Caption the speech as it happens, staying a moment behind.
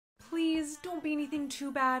Please, don't be anything too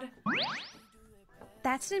bad.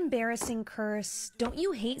 That's an embarrassing curse. Don't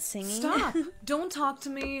you hate singing? Stop! Don't talk to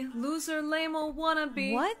me. Loser, lame-o,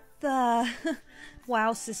 wannabe. What the...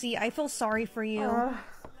 Wow, sissy, I feel sorry for you.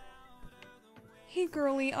 Hey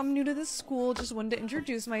girlie, I'm new to this school, just wanted to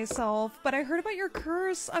introduce myself, but I heard about your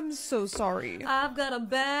curse. I'm so sorry. I've got a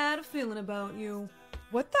bad feeling about you.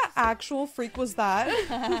 What the actual freak was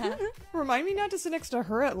that? Remind me not to sit next to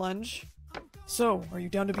her at lunch. So, are you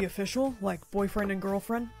down to be official? Like boyfriend and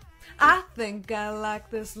girlfriend? I think I like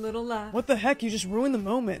this little life. What the heck? You just ruined the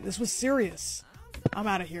moment. This was serious. I'm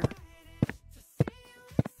out of here.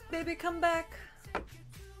 Baby, come back.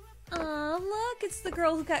 Aw, look, it's the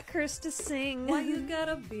girl who got cursed to sing. Why you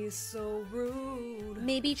gotta be so rude?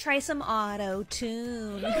 Maybe try some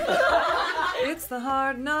auto-tune. It's the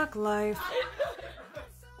hard knock life.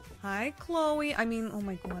 Hi, Chloe. I mean, oh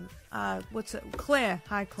my god. What's it? Claire.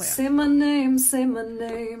 Hi, Claire. Say my name, say my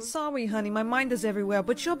name. Sorry, honey. My mind is everywhere,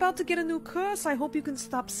 but you're about to get a new curse. I hope you can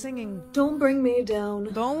stop singing. Don't bring me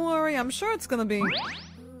down. Don't worry. I'm sure it's gonna be.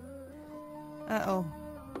 Uh-oh.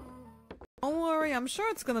 Don't worry, I'm sure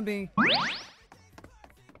it's gonna be.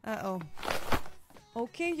 Uh-oh.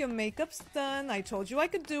 Okay, your makeup's done. I told you I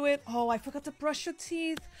could do it. Oh, I forgot to brush your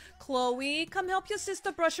teeth. Chloe, come help your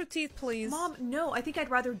sister brush her teeth, please. Mom, no, I think I'd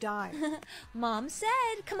rather die. Mom said,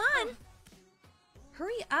 come on.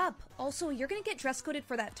 Hurry up. Also, you're gonna get dress coded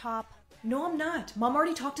for that top. No, I'm not. Mom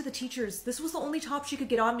already talked to the teachers. This was the only top she could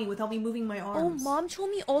get on me without me moving my arms. Oh, Mom told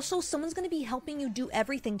me also someone's gonna be helping you do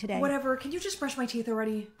everything today. Whatever, can you just brush my teeth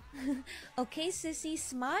already? Okay, sissy,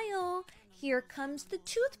 smile. Here comes the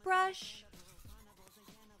toothbrush.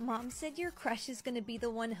 Mom said your crush is gonna be the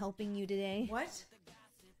one helping you today. What?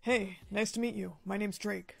 Hey, nice to meet you. My name's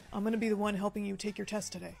Drake. I'm gonna be the one helping you take your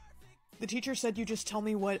test today. The teacher said you just tell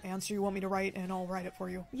me what answer you want me to write and I'll write it for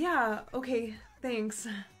you. Yeah, okay, thanks.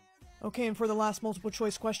 Okay, and for the last multiple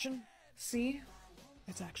choice question? C?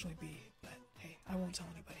 It's actually B, but hey, I won't tell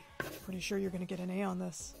anybody. Pretty sure you're gonna get an A on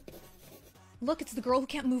this. Look, it's the girl who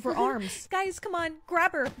can't move her arms. Guys, come on,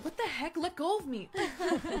 grab her. What the heck? Let go of me.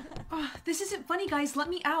 This isn't funny, guys. Let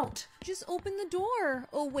me out. Just open the door.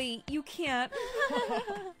 Oh, wait, you can't.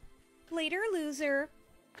 Later, loser.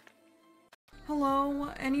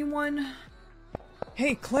 Hello? Anyone?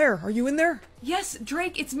 Hey, Claire, are you in there? Yes,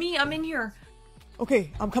 Drake, it's me. I'm in here.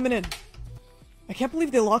 Okay, I'm coming in. I can't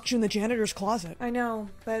believe they locked you in the janitor's closet. I know,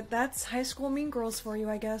 but that's high school mean girls for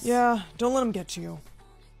you, I guess. Yeah, don't let them get to you.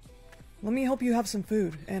 Let me help you have some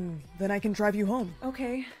food, and then I can drive you home.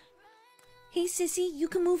 Okay. Hey, sissy, you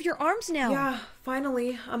can move your arms now. Yeah,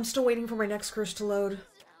 finally. I'm still waiting for my next curse to load.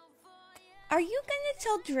 Are you gonna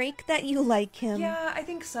tell Drake that you like him? Yeah, I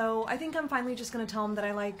think so. I think I'm finally just gonna tell him that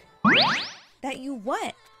I like... That you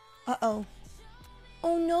what? Uh-oh.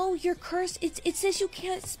 Oh no, your curse, it says you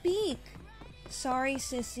can't speak. Sorry,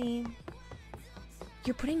 sissy.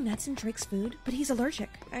 You're putting nuts in Drake's food, but he's allergic.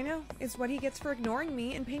 I know. It's what he gets for ignoring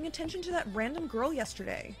me and paying attention to that random girl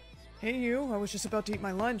yesterday. Hey you, I was just about to eat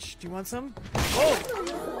my lunch. Do you want some? Oh!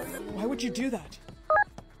 Why would you do that?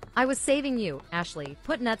 I was saving you, Ashley.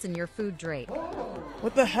 Put nuts in your food, Drake.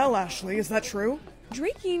 What the hell, Ashley? Is that true?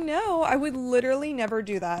 Drakey, no. I would literally never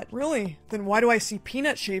do that. Really? Then why do I see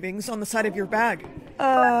peanut shavings on the side of your bag?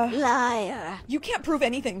 Liar. You can't prove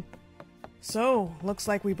anything. So, looks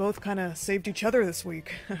like we both kinda saved each other this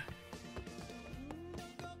week.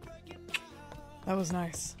 That was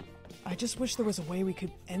nice. I just wish there was a way we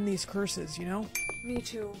could end these curses, you know? Me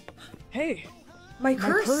too. Hey! My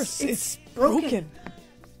curse! It's broken!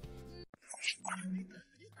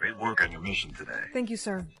 Great work on your mission today. Thank you,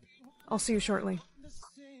 sir. I'll see you shortly.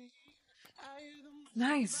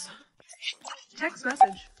 Nice. Text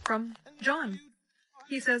message from John.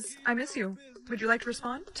 He says, I miss you. Would you like to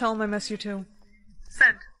respond? Tell him I miss you too.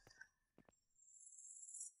 Send.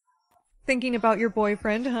 Thinking about your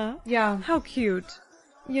boyfriend, huh? Yeah. How cute.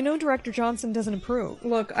 You know Director Johnson doesn't approve.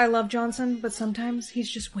 Look, I love Johnson, but sometimes he's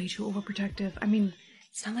just way too overprotective. I mean,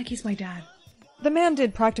 it's not like he's my dad. The man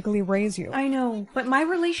did practically raise you. I know, but my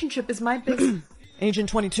relationship is my business. Agent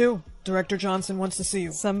 22, Director Johnson wants to see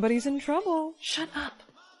you. Somebody's in trouble. Shut up.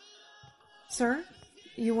 Sir,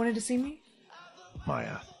 you wanted to see me?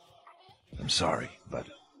 Maya, I'm sorry, but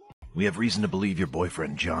we have reason to believe your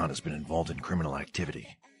boyfriend John has been involved in criminal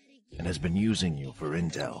activity and has been using you for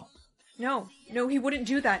intel. No, he wouldn't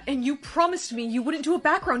do that, and you promised me you wouldn't do a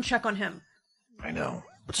background check on him. I know,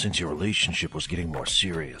 but since your relationship was getting more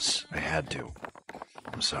serious, I had to.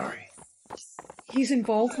 I'm sorry. He's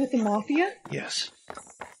involved with the Mafia? Yes.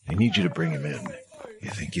 I need you to bring him in.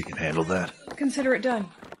 You think you can handle that? Consider it done.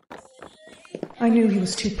 I knew he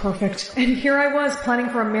was too perfect. And here I was planning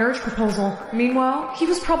for a marriage proposal. Meanwhile, he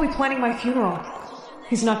was probably planning my funeral.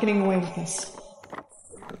 He's not getting away with this.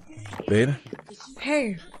 Babe?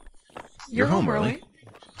 Hey. You're home early.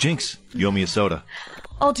 Jinx, you owe me a soda.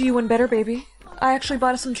 I'll do you one better, baby. I actually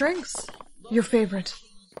bought us some drinks. Your favorite.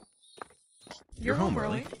 You're home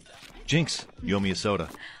early. Jinx, you owe me a soda.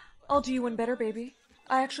 I'll do you one better, baby.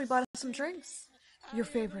 I actually bought us some drinks. Your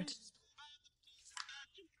favorite.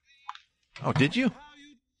 Oh, did you?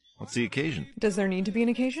 What's the occasion? Does there need to be an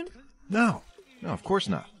occasion? No, of course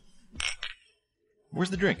not. Where's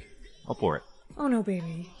the drink? I'll pour it. Oh no,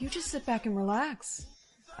 baby. You just sit back and relax.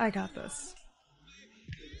 I got this.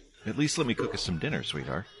 At least let me cook us some dinner,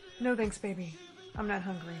 sweetheart. No thanks, baby. I'm not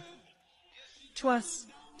hungry. To us.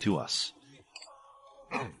 To us.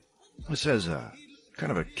 This has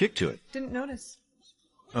kind of a kick to it. Didn't notice.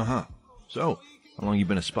 Uh-huh. So, how long you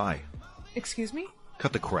been a spy? Excuse me?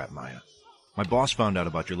 Cut the crap, Maya. My boss found out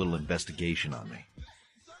about your little investigation on me.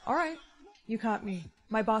 All right. You caught me.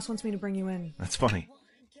 My boss wants me to bring you in. That's funny.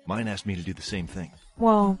 Mine asked me to do the same thing.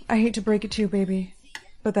 Well, I hate to break it to you, baby,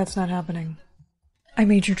 but that's not happening. I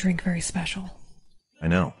made your drink very special. I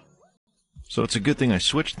know. So it's a good thing I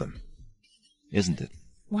switched them. Isn't it?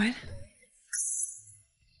 What?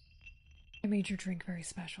 I made your drink very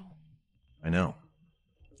special. I know.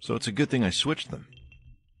 So it's a good thing I switched them.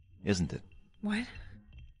 Isn't it? What?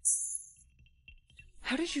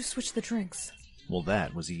 How did you switch the drinks? Well,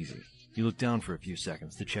 that was easy. You looked down for a few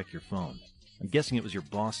seconds to check your phone. I'm guessing it was your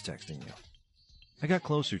boss texting you. I got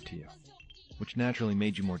closer to you, which naturally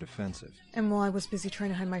made you more defensive. And while I was busy trying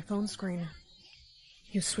to hide my phone screen,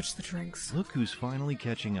 you switched the drinks. Look who's finally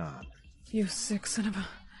catching on. You sick son of a...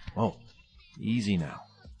 Oh, easy now.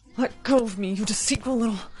 Let go of me, you deceitful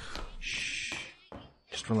little... Shh.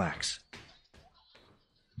 Just relax.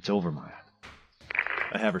 It's over, Maya.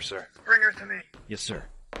 I have her, sir. Bring her to me. Yes, sir.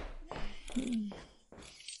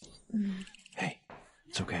 Hey,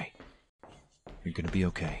 it's okay. You're gonna be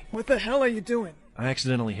okay. What the hell are you doing? I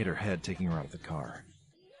accidentally hit her head taking her out of the car.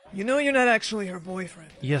 You know you're not actually her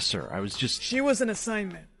boyfriend. Yes, sir. I was just... She was an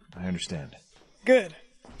assignment. I understand. Good.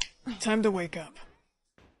 Time to wake up.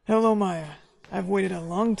 Hello, Maya. I've waited a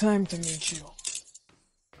long time to meet you.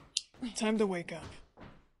 Time to wake up.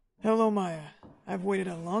 Hello, Maya. I've waited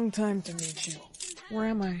a long time to meet you. Where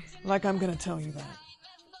am I? Like I'm gonna tell you that.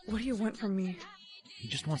 What do you want from me? He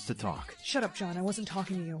just wants to talk. Shut up, John. I wasn't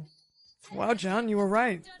talking to you. Wow, John, you were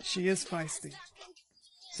right. She is feisty.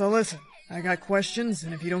 So listen, I got questions,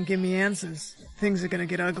 and if you don't give me answers, things are gonna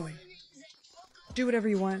get ugly. Do whatever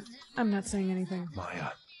you want. I'm not saying anything.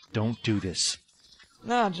 Maya, don't do this.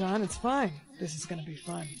 Nah, John, it's fine. This is gonna be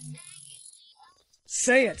fun.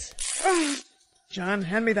 Say it! John,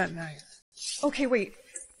 hand me that knife. Okay, wait.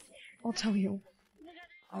 I'll tell you.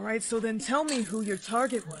 Alright, so then tell me who your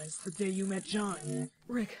target was the day you met John.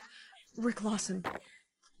 Rick Lawson.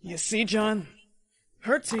 You see, John?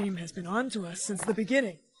 Her team has been on to us since the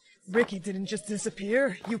beginning. Ricky didn't just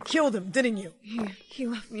disappear. You killed him, didn't you? He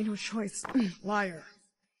left me no choice. Liar.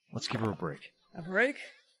 Let's give her a break. A break?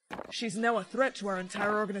 She's now a threat to our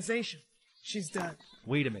entire organization. She's done.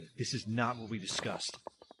 Wait a minute. This is not what we discussed.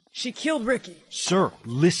 She killed Ricky. Sir,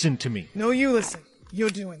 listen to me. No, you listen. You're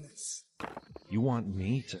doing this. You want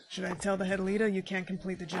me to... Should I tell the head leader you can't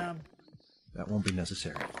complete the job? That won't be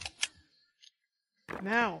necessary.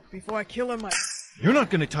 Now, before I kill her, You're not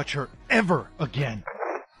gonna touch her ever again.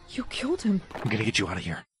 You killed him. I'm gonna get you out of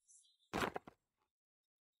here.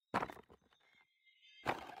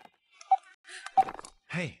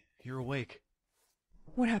 Hey, you're awake.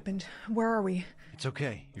 What happened? Where are we? It's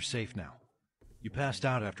okay. You're safe now. You passed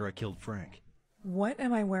out after I killed Frank. What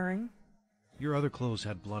am I wearing? Your other clothes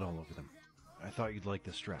had blood all over them. I thought you'd like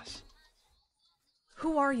this dress.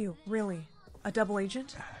 Who are you, really? A double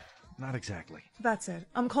agent? Not exactly. That's it.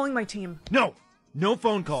 I'm calling my team. No! No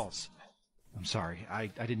phone calls! I'm sorry. I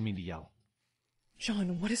didn't mean to yell.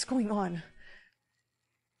 John, what is going on?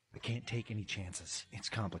 I can't take any chances. It's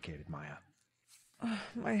complicated, Maya.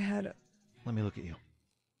 My head. Let me look at you.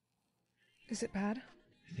 Is it bad?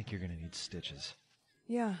 I think you're gonna need stitches.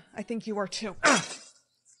 Yeah, I think you are too.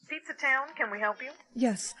 Pizza Town, can we help you?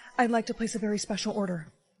 Yes, I'd like to place a very special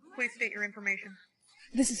order. Please state your information.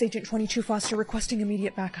 This is Agent 22 Foster requesting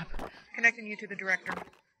immediate backup. Connecting you to the director.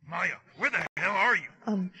 Maya, where the hell are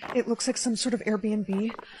you? It looks like some sort of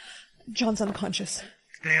Airbnb. John's unconscious.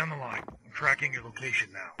 Stay on the line. I'm tracking your location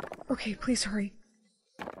now. Okay, please hurry.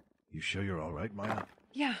 You sure you're alright, Maya?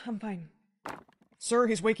 Yeah, I'm fine. Sir,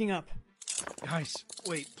 he's waking up. Guys,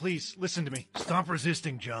 wait, please, listen to me. Stop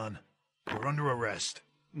resisting, John. You're under arrest.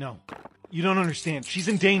 No, you don't understand. She's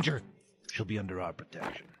in danger. She'll be under our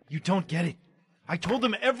protection. You don't get it. I told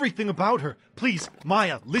them everything about her. Please,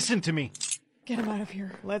 Maya, listen to me. Get him out of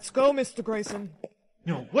here. Let's go, Mr. Grayson.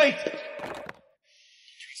 No, wait!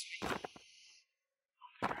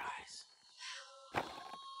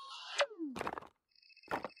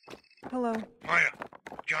 Hello. Maya,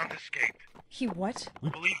 John's escaped. He what? We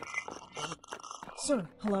believe... Sir,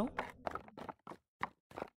 hello?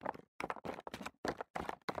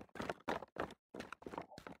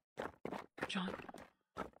 John.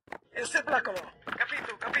 Este Blácalo.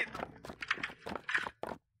 Capito.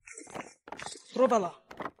 Robala.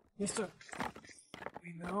 Yes, sir.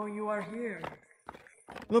 We know you are here.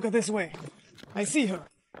 Look at this way. I see her.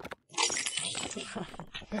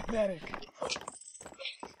 Pathetic.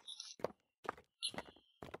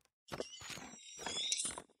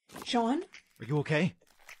 John? Are you okay?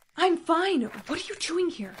 I'm fine. What are you doing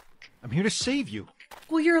here? I'm here to save you.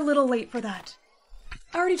 Well, you're a little late for that.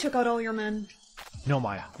 I already took out all your men. No,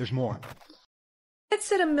 Maya, there's more. Let's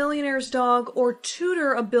sit a millionaire's dog or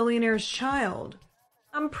tutor a billionaire's child.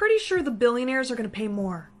 I'm pretty sure the billionaires are going to pay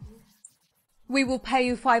more. We will pay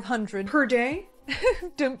you 500 Per day?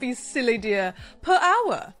 Don't be silly, dear. Per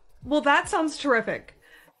hour. Well, that sounds terrific.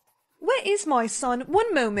 Where is my son?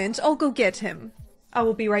 One moment, I'll go get him. I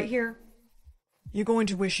will be right here. You're going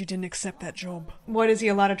to wish you didn't accept that job. What, is he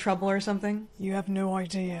a lot of trouble or something? You have no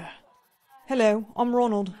idea. Hello, I'm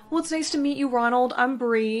Ronald. Well, it's nice to meet you, Ronald. I'm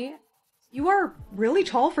Bree. You are really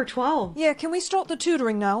tall for 12. Yeah, can we start the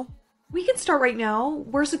tutoring now? We can start right now.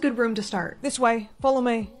 Where's a good room to start? This way, follow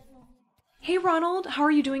me. Hey, Ronald, how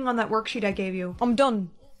are you doing on that worksheet I gave you? I'm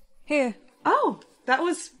done. Here. Oh, that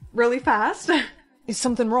was really fast. Is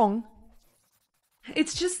something wrong?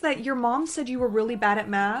 It's just that your mom said you were really bad at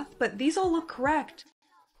math, but these all look correct.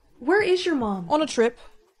 Where is your mom? On a trip.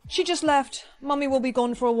 She just left. Mummy will be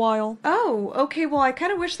gone for a while. Oh, okay, well, I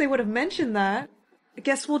kind of wish they would have mentioned that. I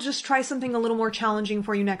guess we'll just try something a little more challenging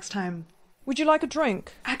for you next time. Would you like a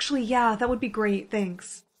drink? Actually, yeah, that would be great,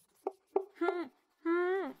 thanks.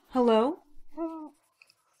 Hello?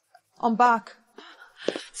 I'm back.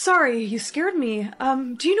 Sorry, you scared me.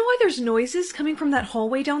 Do you know why there's noises coming from that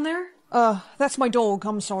hallway down there? That's my dog.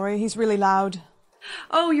 I'm sorry. He's really loud.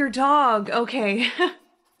 Oh, your dog. Okay.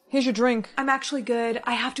 Here's your drink. I'm actually good.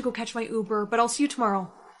 I have to go catch my Uber, but I'll see you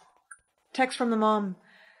tomorrow. Text from the mom.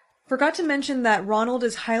 Forgot to mention that Ronald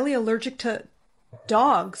is highly allergic to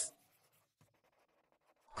dogs.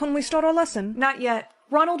 Can we start our lesson? Not yet.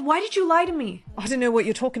 Ronald, why did you lie to me? I don't know what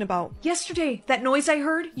you're talking about. Yesterday, that noise I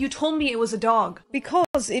heard, you told me it was a dog.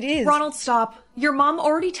 Because it is. Ronald, stop. Your mom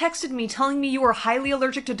already texted me telling me you were highly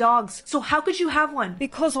allergic to dogs, so how could you have one?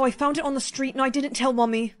 Because I found it on the street and I didn't tell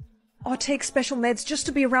Mummy. I take special meds just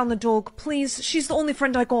to be around the dog. Please, she's the only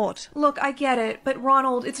friend I got. Look, I get it, but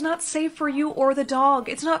Ronald, it's not safe for you or the dog.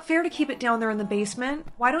 It's not fair to keep it down there in the basement.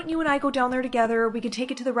 Why don't you and I go down there together? We can take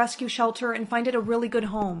it to the rescue shelter and find it a really good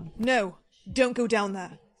home. No, don't go down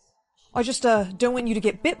there. I just, don't want you to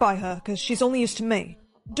get bit by her, because she's only used to me.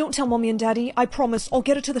 Don't tell Mommy and Daddy. I promise I'll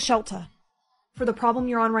get her to the shelter. For the problem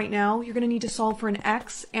you're on right now, you're going to need to solve for an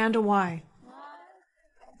X and a Y.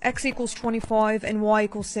 X equals 25 and Y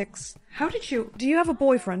equals 6. How did you... Do you have a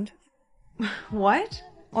boyfriend? What?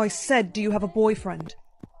 I said, do you have a boyfriend?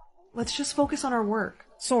 Let's just focus on our work.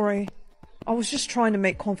 Sorry. I was just trying to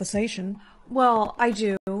make conversation. Well, I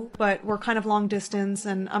do, but we're kind of long distance,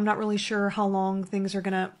 and I'm not really sure how long things are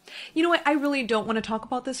gonna... You know what? I really don't want to talk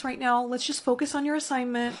about this right now. Let's just focus on your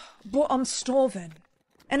assignment. But I'm starving.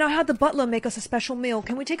 And I had the butler make us a special meal.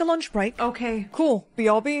 Can we take a lunch break? Okay. Cool.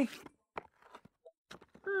 BRB.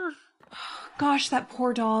 Gosh, that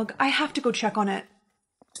poor dog. I have to go check on it.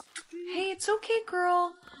 Hey, it's okay,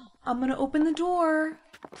 girl. I'm gonna open the door.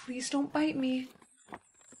 Please don't bite me.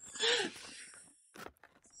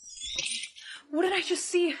 What did I just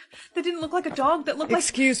see? That didn't look like a dog. That looked like...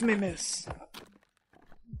 Excuse me, miss.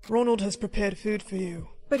 Ronald has prepared food for you.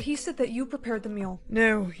 But he said that you prepared the meal.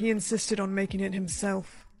 No, he insisted on making it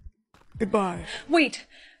himself. Goodbye. Wait!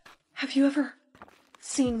 Have you ever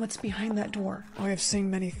seen what's behind that door? I have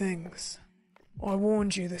seen many things. I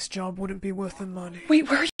warned you this job wouldn't be worth the money. Wait,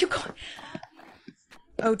 where are you going?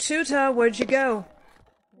 Oh, Tutor, where'd you go?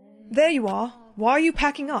 There you are. Why are you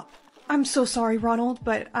packing up? I'm so sorry, Ronald,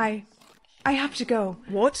 but I have to go.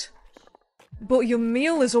 What? But your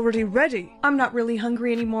meal is already ready. I'm not really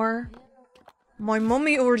hungry anymore. My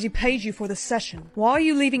mummy already paid you for the session. Why are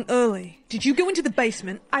you leaving early? Did you go into the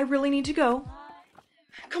basement? I really need to go.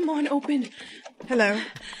 Come on, open. Hello.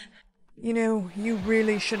 You know, you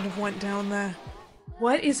really shouldn't have went down there.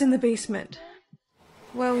 What is in the basement?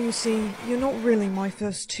 Well, you see, you're not really my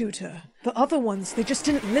first tutor. The other ones, they just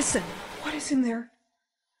didn't listen. What is in there?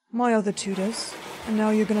 My other tutors. And now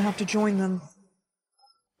you're gonna have to join them.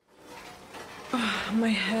 My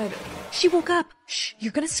head. She woke up. Shh,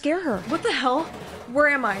 you're gonna scare her. What the hell? Where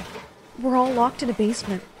am I? We're all locked in a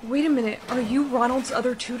basement. Wait a minute, are you Ronald's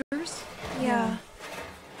other tutors? Yeah.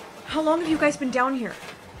 How long have you guys been down here?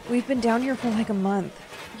 We've been down here for like a month.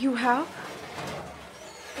 You have?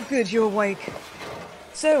 Good, you're awake.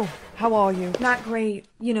 So, how are you? Not great,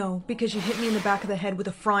 you know, because you hit me in the back of the head with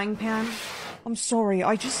a frying pan. I'm sorry,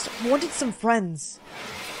 I just wanted some friends.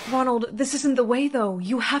 Ronald, this isn't the way, though.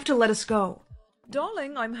 You have to let us go.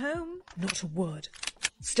 Darling, I'm home. Not a word.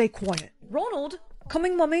 Stay quiet. Ronald!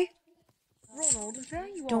 Coming, Mummy. Ronald, there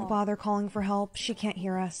you Don't bother calling for help. She can't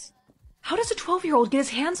hear us. How does a 12-year-old get his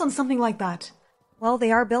hands on something like that? Well,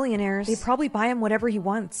 they are billionaires. They probably buy him whatever he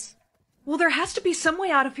wants. Well, there has to be some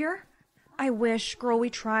way out of here. I wish, girl, we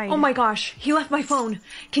tried. Oh my gosh, he left my phone.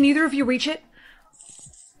 Can either of you reach it?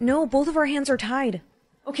 No, both of our hands are tied.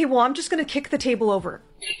 Okay, well, I'm just gonna kick the table over.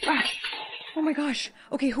 Ah. Oh my gosh.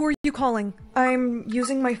 Okay, who are you calling? I'm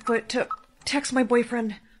using my foot to text my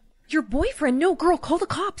boyfriend. Your boyfriend? No, girl, call the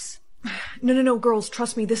cops. No, girls,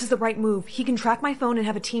 trust me, this is the right move. He can track my phone and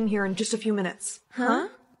have a team here in just a few minutes. Huh?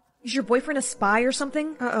 Is your boyfriend a spy or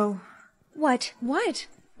something? Uh-oh. What?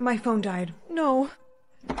 My phone died. No.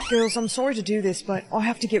 Girls, I'm sorry to do this, but I'll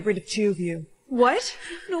have to get rid of 2 of you. What?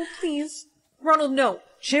 No, please. Ronald, no.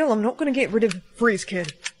 Chill, I'm not gonna get rid of... Freeze,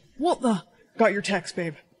 kid. What the? Got your text,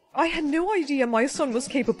 babe. I had no idea my son was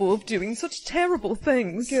capable of doing such terrible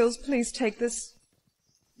things. Girls, please take this.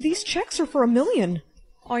 These checks are for $1 million.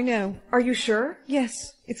 I know. Are you sure?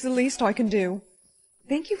 Yes, it's the least I can do.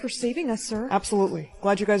 Thank you for saving us, sir. Absolutely.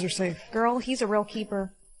 Glad you guys are safe. Girl, he's a real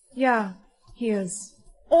keeper. Yeah, he is.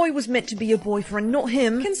 I was meant to be your boyfriend, not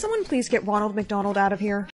him. Can someone please get Ronald McDonald out of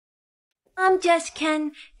here? I'm just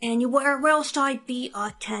Ken. Anywhere else I'd be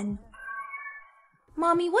a 10.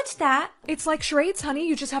 Mommy, what's that? It's like charades, honey.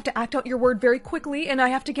 You just have to act out your word very quickly, and I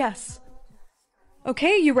have to guess.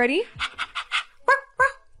 Okay, you ready?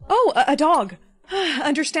 Oh, a dog.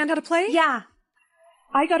 Understand how to play? Yeah.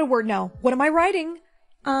 I got a word now. What am I writing?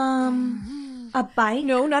 A bike?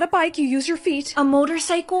 No, not a bike. You use your feet. A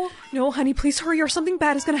motorcycle? No, honey, please hurry or something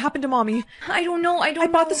bad is gonna happen to Mommy. I don't know. I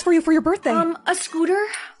bought this for you for your birthday. A scooter?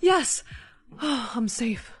 Yes. Oh, I'm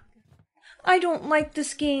safe. I don't like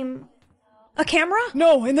this game. A camera?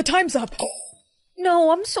 No, and the time's up.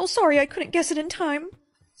 No, I'm so sorry. I couldn't guess it in time.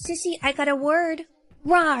 Sissy, I got a word.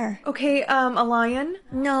 Rar. Okay, a lion?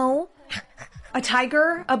 No. A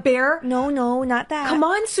tiger? A bear? No, not that. Come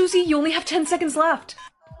on, Susie. You only have 10 seconds left.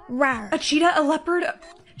 Rar. A cheetah? A leopard?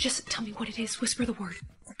 Just tell me what it is. Whisper the word.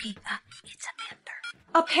 Okay, it's a panther.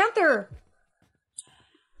 A panther!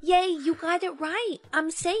 Yay, you got it right.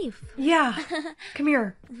 I'm safe. Yeah. Come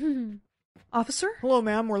here. Officer? Hello,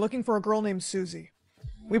 ma'am. We're looking for a girl named Susie.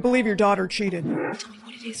 We believe your daughter cheated. Tell me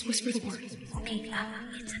what it is. Whisper the word. Okay, it's a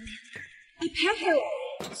panther. A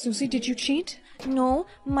panther! Susie, did you cheat? No,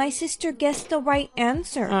 my sister guessed the right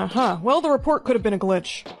answer. Uh-huh. Well, the report could have been a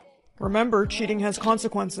glitch. Remember, cheating has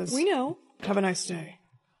consequences. We know. Have a nice day.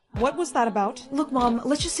 What was that about? Look, Mom,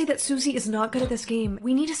 let's just say that Susie is not good at this game.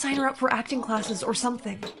 We need to sign her up for acting classes or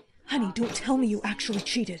something. Honey, don't tell me you actually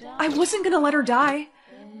cheated. I wasn't gonna let her die.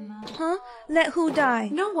 Huh? Let who die?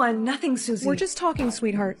 No one. Nothing, Susie. We're just talking,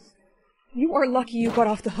 sweetheart. You are lucky you got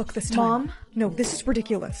off the hook this time. Mom? No, this is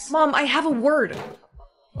ridiculous. Mom, I have a word.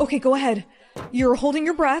 Okay, go ahead. You're holding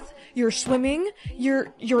your breath. You're swimming.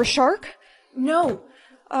 You're a shark? No.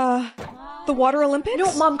 The Water Olympics?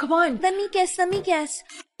 No, Mom, come on. Let me guess.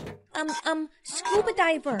 Scuba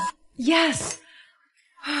diver. Yes.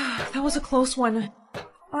 That was a close one.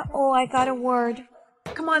 Uh-oh, I got a word.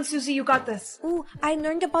 Come on, Susie, you got this. Ooh, I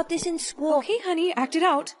learned about this in school. Okay, honey, act it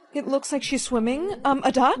out. It looks like she's swimming.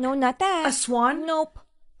 A duck? No, not that. A swan? Nope.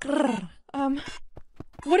 Grrr.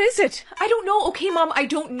 What is it? I don't know. Okay, Mom, I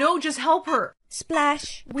don't know. Just help her.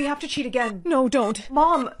 Splash. We have to cheat again. No, don't.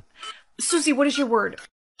 Mom. Susie, what is your word?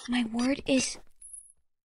 My word is...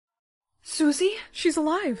 Susie? She's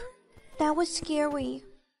alive. That was scary.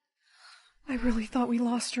 I really thought we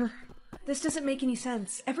lost her. This doesn't make any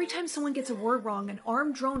sense. Every time someone gets a word wrong, an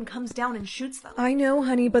armed drone comes down and shoots them. I know,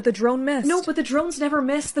 honey, but the drone missed. No, but the drones never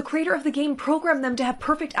miss. The creator of the game programmed them to have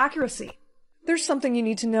perfect accuracy. There's something you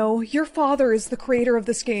need to know. Your father is the creator of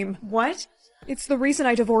this game. What? It's the reason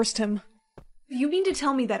I divorced him. You mean to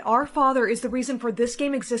tell me that our father is the reason for this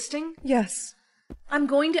game existing? Yes. I'm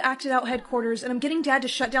going to act it out headquarters, and I'm getting Dad to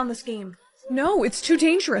shut down this game. No, it's too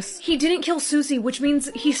dangerous. He didn't kill Susie, which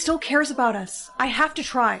means he still cares about us. I have to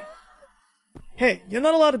try. Hey, you're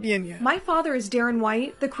not allowed to be in yet. My father is Darren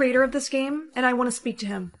White, the creator of this game, and I want to speak to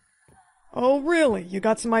him. Oh, really? You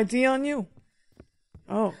got some ID on you?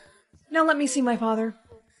 Oh. Now let me see my father.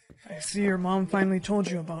 I see your mom finally told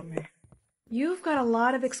you about me. You've got a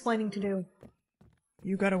lot of explaining to do.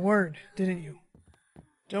 You got a word, didn't you?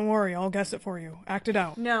 Don't worry, I'll guess it for you. Act it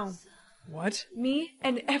out. No. What? Me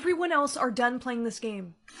and everyone else are done playing this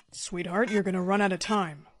game. Sweetheart, you're gonna run out of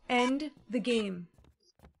time. End the game.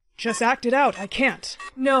 Just act it out, I can't.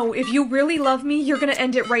 No, if you really love me, you're gonna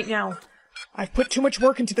end it right now. I've put too much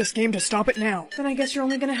work into this game to stop it now. Then I guess you're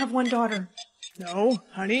only gonna have one daughter. No,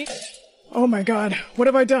 honey. Oh my god, what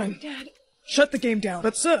have I done? Dad. Shut the game down.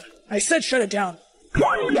 But sir, I said shut it down.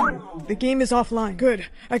 The game is offline. Good,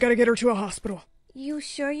 I gotta get her to a hospital. You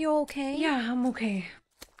sure you're okay? Yeah, I'm okay.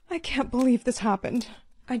 I can't believe this happened.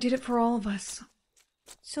 I did it for all of us.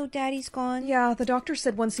 So Daddy's gone? Yeah, the doctor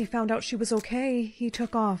said once he found out she was okay, he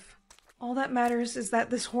took off. All that matters is that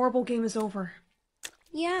this horrible game is over.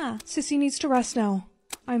 Yeah. Sissy needs to rest now.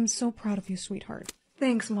 I'm so proud of you, sweetheart.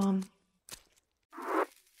 Thanks, Mom.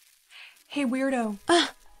 Hey, weirdo.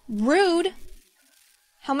 Rude.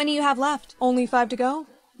 How many you have left? Only 5 to go?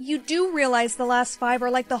 You do realize the last 5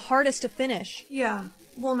 are like the hardest to finish. Yeah,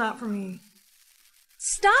 well, not for me.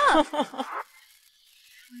 Stop!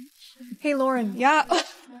 Hey, Lauren. Yeah.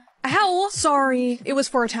 Ow! Sorry, it was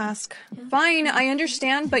for a task. Fine, I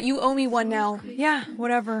understand, but you owe me one now. Yeah,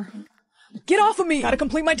 whatever. Get off of me! Gotta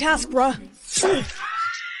complete my task, bruh.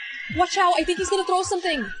 Watch out, I think he's gonna throw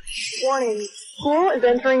something. Warning. School is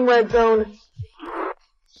entering red zone.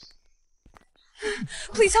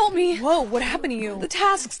 Please help me. Whoa, what happened to you? The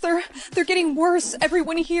tasks, they're getting worse.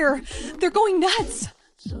 Everyone here, they're going nuts.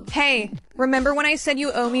 Hey, remember when I said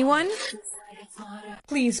you owe me one?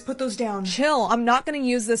 Please, put those down. Chill, I'm not gonna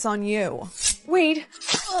use this on you. Wait.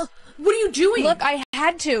 What are you doing? Look, I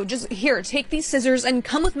had to. Just, here, take these scissors and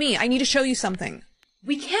come with me. I need to show you something.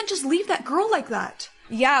 We can't just leave that girl like that.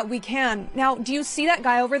 Yeah, we can. Now, do you see that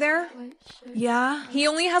guy over there? Yeah? He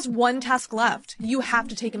only has one task left. You have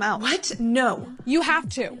to take him out. What? No. You have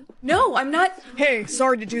to. No, I'm not. Hey,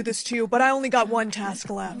 sorry to do this to you, but I only got one task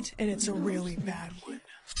left, and it's a really bad one.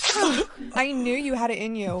 I knew you had it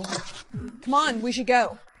in you. Come on, we should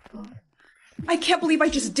go. I can't believe I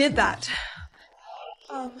just did that.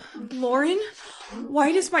 Lauren?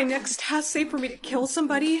 Why does my next task say for me to kill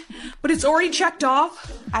somebody, but it's already checked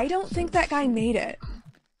off? I don't think that guy made it.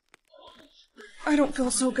 I don't feel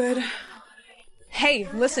so good. Hey,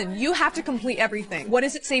 listen, you have to complete everything. What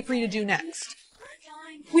does it say for you to do next?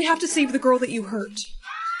 We have to save the girl that you hurt.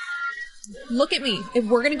 Look at me. If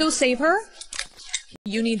we're gonna go save her,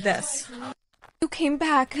 you need this. You came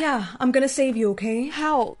back. Yeah, I'm gonna save you, okay?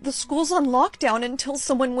 How? The school's on lockdown until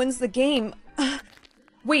someone wins the game.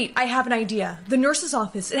 Wait, I have an idea. The nurse's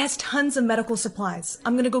office, it has tons of medical supplies.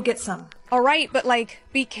 I'm gonna go get some. Alright, but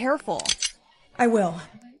be careful. I will.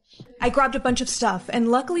 I grabbed a bunch of stuff, and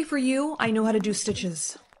luckily for you, I know how to do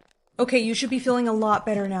stitches. Okay, you should be feeling a lot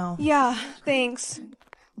better now. Yeah, thanks.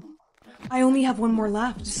 I only have one more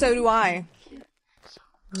left. So do I.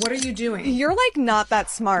 What are you doing? You're not that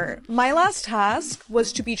smart. My last task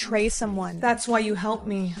was to betray someone. That's why you helped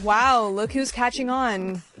me. Wow, look who's catching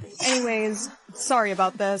on. Anyways, sorry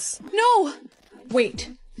about this. No!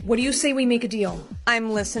 Wait, what do you say we make a deal?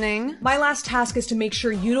 I'm listening. My last task is to make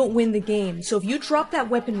sure you don't win the game, so if you drop that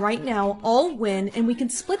weapon right now, I'll win and we can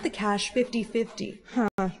split the cash 50-50.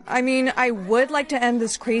 Huh. I mean, I would like to end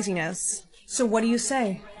this craziness. So what do you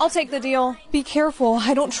say? I'll take the deal. Be careful,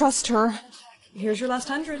 I don't trust her. Here's your last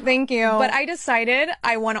 100. Thank you. But I decided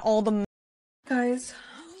I want all the Guys.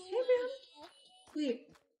 Hey, man. Wait,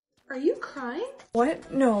 are you crying?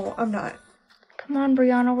 What? No, I'm not. Come on,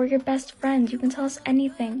 Brianna, we're your best friends. You can tell us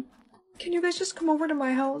anything. Can you guys just come over to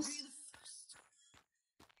my house?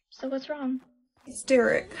 So what's wrong? It's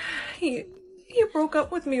Derek. He broke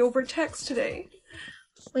up with me over text today.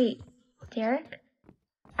 Wait, Derek?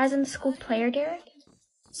 As in the school player Derek?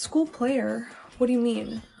 School player? What do you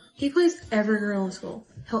mean? He plays every girl in school.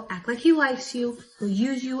 He'll act like he likes you, he'll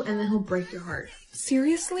use you, and then he'll break your heart.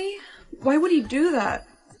 Seriously? Why would he do that?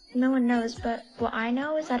 No one knows, but what I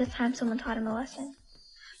know is that it's time someone taught him a lesson.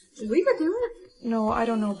 We could do it. No, I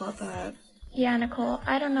don't know about that. Yeah, Nicole,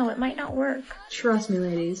 I don't know. It might not work. Trust me,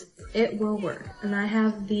 ladies. It will work. And I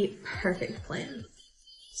have the perfect plan.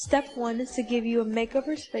 Step 1 is to give you a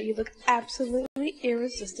makeover so that you look absolutely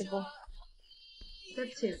irresistible. Step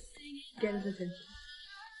 2. Get his attention.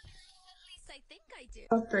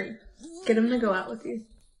 Step 3. Get him to go out with you.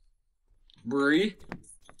 Bree?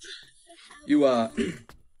 You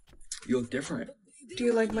look different. Do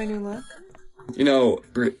you like my new look? You know,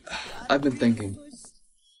 Bree, I've been thinking.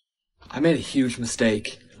 I made a huge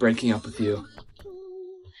mistake breaking up with you.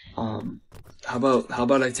 How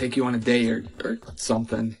about I take you on a date or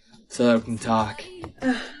something so that we can talk?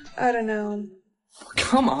 I don't know.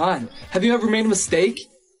 Come on. Have you ever made a mistake?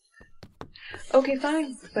 Okay,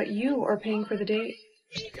 fine. But you are paying for the date.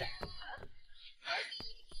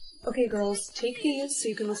 Okay, girls, take these so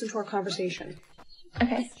you can listen to our conversation.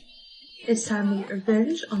 Okay. It's time to get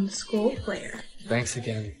revenge on the school player. Thanks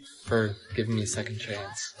again for giving me a second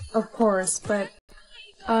chance. Of course, but,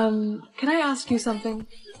 can I ask you something?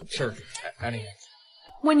 Sure, anything.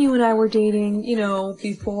 When you and I were dating, you know,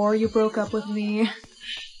 before you broke up with me,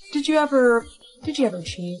 did you ever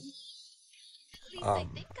cheat?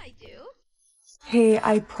 Hey,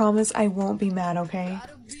 I promise I won't be mad, okay?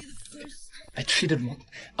 I cheated once.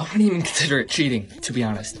 I wouldn't even consider it cheating, to be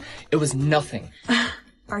honest. It was nothing.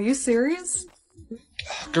 Are you serious?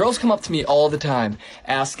 Girls come up to me all the time,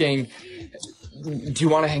 asking, do you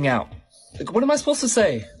want to hang out? Like, what am I supposed to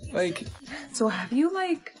say? Like... So have you,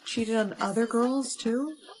 cheated on other girls,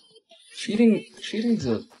 too? Cheating's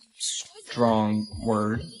a strong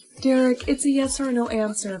word. Derek, it's a yes or no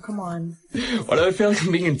answer, come on. Why do I feel like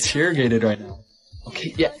I'm being interrogated right now?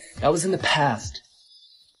 Okay, yeah, that was in the past.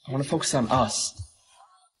 I want to focus on us.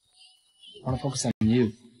 I want to focus on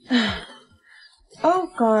you.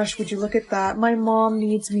 Oh gosh, would you look at that. My mom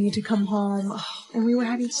needs me to come home. And we were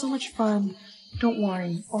having so much fun. Don't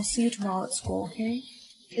worry, I'll see you tomorrow at school, okay?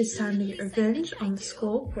 It's time to get revenge on the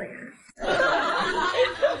school player.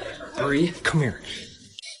 Bree, come here.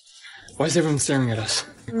 Why is everyone staring at us?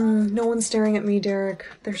 No one's staring at me, Derek.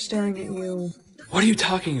 They're staring at you. What are you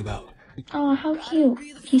talking about? Oh, how cute.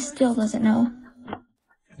 He still doesn't know.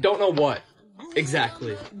 Don't know what.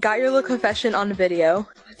 Exactly. Got your little confession on video.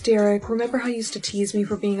 Derek, remember how you used to tease me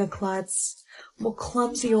for being a klutz? Well,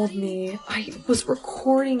 clumsy old me. I was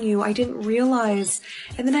recording you. I didn't realize.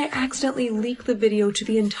 And then I accidentally leaked the video to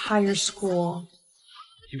the entire school.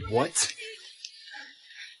 You what?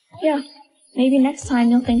 Yeah. Maybe next time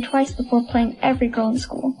you'll think twice before playing every girl in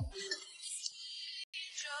school.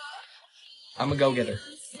 I'm a go-getter.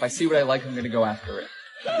 If I see what I like, I'm gonna go after it.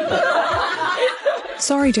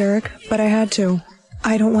 Sorry, Derek, but I had to.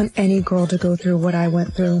 I don't want any girl to go through what I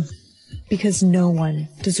went through. Because no one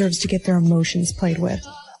deserves to get their emotions played with.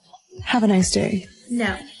 Have a nice day.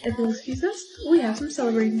 Now, if you'll excuse us, we have some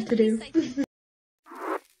celebrating to do.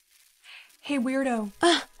 Hey, weirdo.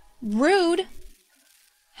 Rude.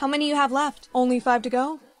 How many you have left? Only 5 to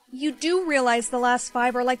go? You do realize the last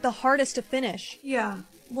 5 are the hardest to finish. Yeah,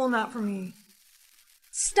 well, not for me.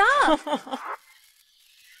 Stop!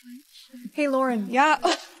 Hey, Lauren. Yeah.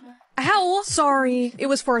 Ow! Sorry, it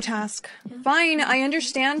was for a task. Fine, I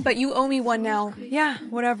understand, but you owe me one now. Yeah,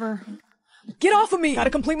 whatever. Get off of me! Gotta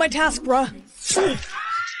complete my task, bruh.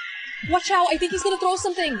 Watch out, I think he's gonna throw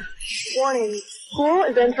something. Warning. School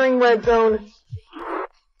is entering red zone.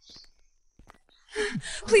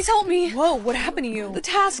 Please help me. Whoa, what happened to you? The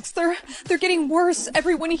tasks, they're getting worse.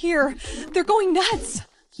 Everyone here, they're going nuts.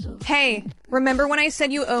 Hey, remember when I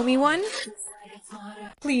said you owe me one?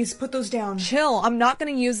 Please, put those down. Chill, I'm not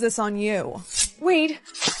gonna use this on you. Wait.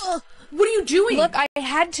 What are you doing? Look, I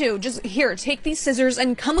had to. Just, here, take these scissors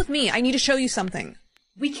and come with me. I need to show you something.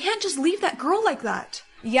 We can't just leave that girl like that.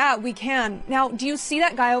 Yeah, we can. Now, do you see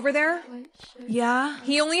that guy over there? Yeah?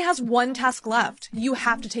 He only has one task left. You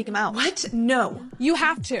have to take him out. What? No. You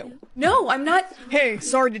have to. No, I'm not. Hey,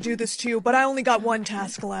 sorry to do this to you, but I only got one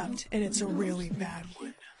task left, and it's a really bad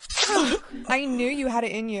one. I knew you had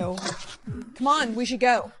it in you. Come on, we should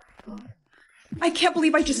go. I can't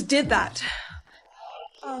believe I just did that.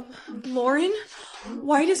 Lauren?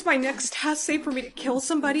 Why does my next task say for me to kill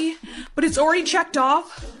somebody, but it's already checked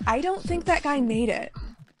off? I don't think that guy made it.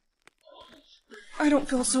 I don't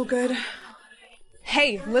feel so good.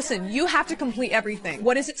 Hey, listen, you have to complete everything.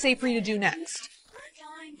 What does it say for you to do next?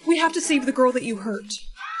 We have to save the girl that you hurt.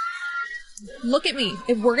 Look at me.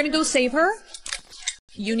 If we're gonna go save her,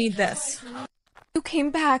 you need this. You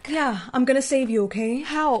came back. Yeah, I'm gonna save you, okay?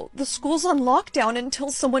 How? The school's on lockdown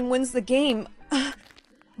until someone wins the game.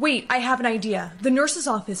 Wait, I have an idea. The nurse's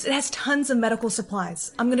office, it has tons of medical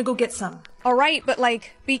supplies. I'm gonna go get some. Alright, but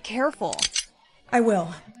be careful. I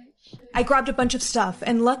will. I grabbed a bunch of stuff,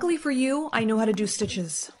 and luckily for you, I know how to do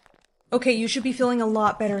stitches. Okay, you should be feeling a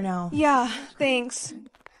lot better now. Yeah, thanks.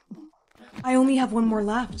 I only have one more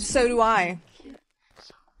left. So do I.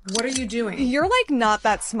 What are you doing? You're not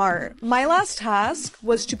that smart. My last task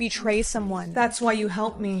was to betray someone. That's why you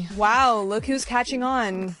helped me. Wow, look who's catching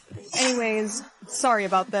on. Anyways, sorry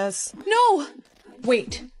about this. No!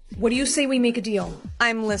 Wait, what do you say we make a deal?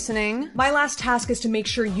 I'm listening. My last task is to make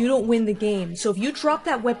sure you don't win the game. So if you drop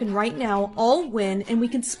that weapon right now, I'll win and we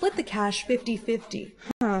can split the cash 50-50.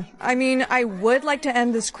 I mean, I would like to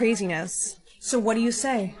end this craziness. So what do you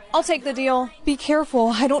say? I'll take the deal. Be careful,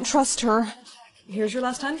 I don't trust her. Here's your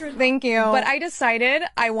last 100. Thank you. But I decided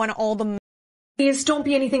I want all the... Please, don't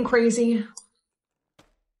be anything crazy.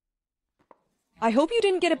 I hope you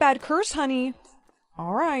didn't get a bad curse, honey.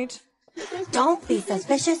 All right. Don't be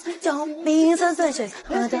suspicious. Don't be suspicious.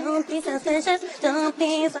 Don't be suspicious. Don't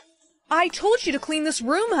be suspicious. I told you to clean this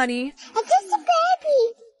room, honey. I'm just a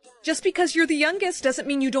baby. Just because you're the youngest doesn't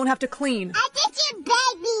mean you don't have to clean. I'm just a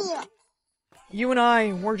baby. You and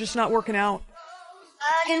I, we're just not working out.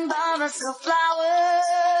 I can buy myself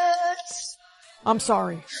flowers. I'm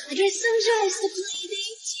sorry. I get some joys to play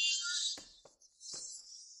these.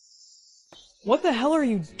 What the hell are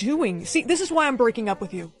you doing? See, this is why I'm breaking up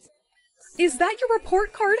with you. Is that your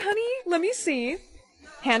report card, honey? Let me see.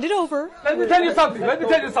 Hand it over. Let me tell you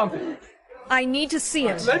something. I need to see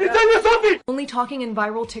it. Let me tell you something. Only talking in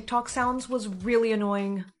viral TikTok sounds was really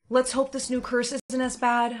annoying. Let's hope this new curse isn't as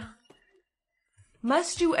bad.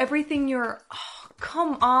 Must do everything you're... Oh,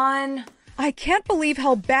 come on. I can't believe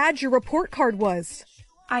how bad your report card was.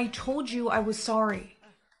 I told you I was sorry.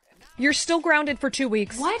 You're still grounded for 2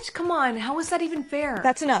 weeks. What? Come on, how is that even fair?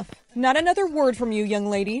 That's enough. Not another word from you, young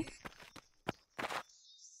lady.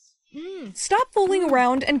 Stop fooling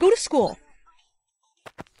around and go to school.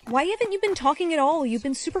 Why haven't you been talking at all? You've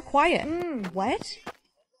been super quiet. What?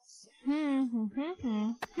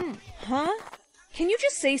 Huh? Can you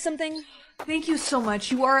just say something? Thank you so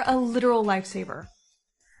much. You are a literal lifesaver.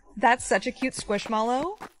 That's such a cute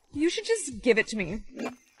squishmallow. You should just give it to me.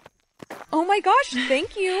 Oh my gosh,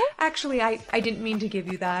 thank you. Actually, I didn't mean to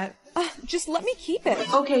give you that. Just let me keep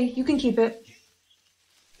it. Okay, you can keep it.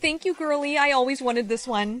 Thank you, girlie. I always wanted this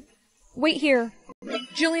one. Wait here.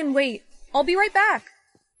 Jillian, wait. I'll be right back.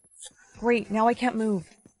 Great, now I can't move.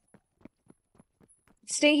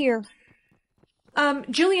 Stay here.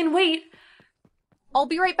 Jillian, wait. I'll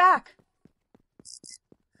be right back.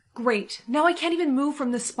 Great, now I can't even move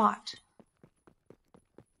from this spot.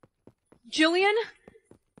 Jillian?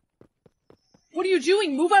 What are you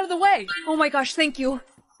doing? Move out of the way! Oh my gosh, thank you.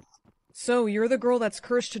 So, you're the girl that's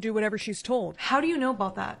cursed to do whatever she's told. How do you know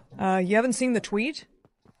about that? You haven't seen the tweet?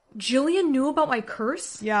 Jillian knew about my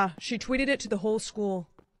curse? Yeah, she tweeted it to the whole school.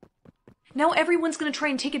 Now everyone's gonna try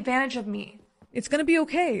and take advantage of me. It's gonna be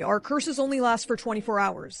okay. Our curses only last for 24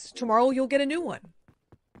 hours. Tomorrow you'll get a new one.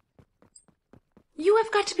 You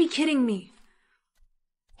have got to be kidding me.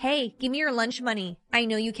 Hey, give me your lunch money. I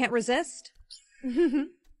know you can't resist.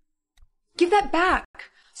 Give that back.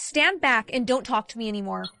 Stand back and don't talk to me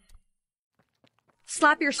anymore.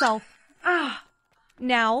 Slap yourself.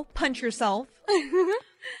 Now, punch yourself.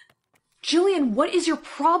 Jillian, what is your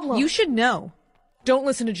problem? You should know. Don't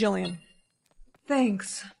listen to Jillian.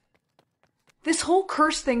 Thanks. This whole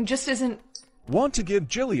curse thing just isn't... Want to give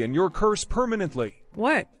Jillian your curse permanently.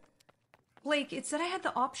 What? Blake, it said I had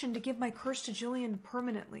the option to give my curse to Jillian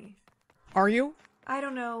permanently. Are you? I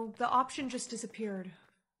don't know. The option just disappeared.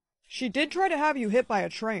 She did try to have you hit by a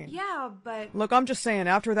train. Yeah, but... Look, I'm just saying,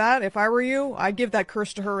 after that, if I were you, I'd give that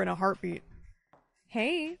curse to her in a heartbeat.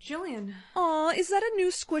 Hey. Jillian. Aw, is that a new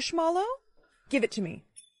squishmallow? Give it to me.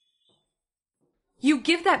 You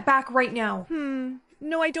give that back right now.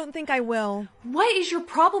 No, I don't think I will. What is your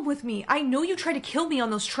problem with me? I know you tried to kill me on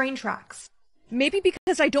those train tracks. Maybe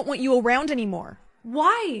because I don't want you around anymore.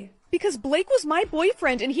 Why? Because Blake was my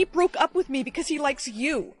boyfriend and he broke up with me because he likes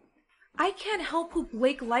you. I can't help who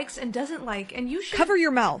Blake likes and doesn't like, and you should... Cover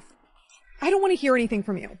your mouth. I don't want to hear anything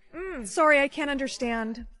from you. Sorry, I can't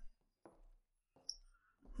understand.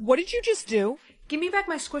 What did you just do? Give me back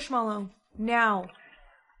my squishmallow. Now.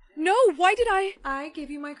 No, why did I... I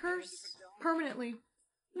gave you my curse. Permanently.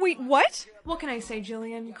 Wait, what? What can I say,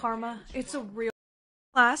 Jillian? Karma. It's a real...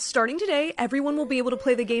 Class, starting today, everyone will be able to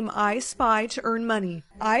play the game I Spy to earn money.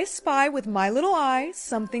 I spy with my little eye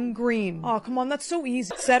something green. Aw, come on, that's so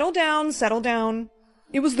easy. Settle down, settle down.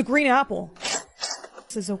 It was the green apple.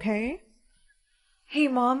 This is okay? Hey,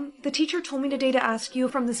 Mom, the teacher told me today to ask you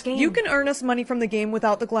from this game. You can earn us money from the game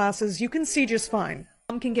without the glasses. You can see just fine.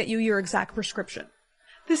 Mom can get you your exact prescription.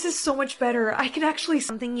 This is so much better. I can actually...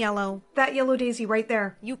 Something yellow. That yellow daisy right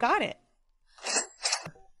there. You got it.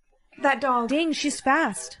 That dog. Dang, she's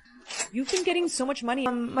fast. You've been getting so much money.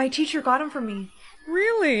 My teacher got him for me.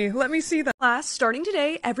 Really? Let me see that. Class, starting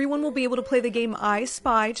today, everyone will be able to play the game I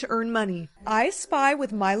Spy to earn money. I spy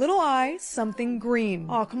with my little eye something green.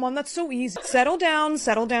 Aw, come on, that's so easy. Settle down,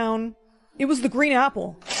 settle down. It was the green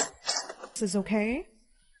apple. This is okay?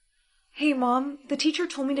 Hey, Mom, the teacher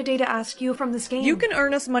told me today to ask you from this game. You can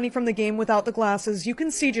earn us money from the game without the glasses. You can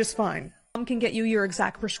see just fine. Mom can get you your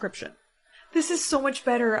exact prescription. This is so much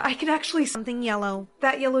better. I can actually... Something yellow.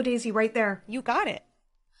 That yellow daisy right there. You got it.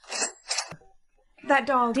 That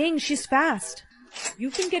dog. Dang, she's fast.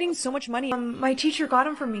 You've been getting so much money. My teacher got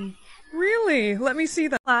him for me. Really? Let me see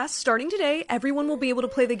that. Class, starting today, everyone will be able to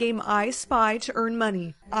play the game I Spy to earn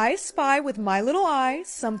money. I spy with my little eye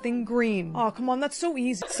something green. Aw, come on, that's so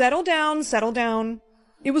easy. Settle down, settle down.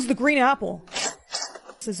 It was the green apple.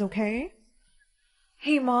 This is okay?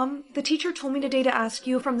 Hey, Mom, the teacher told me today to ask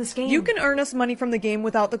you from this game. You can earn us money from the game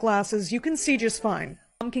without the glasses. You can see just fine.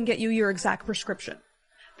 Mom can get you your exact prescription.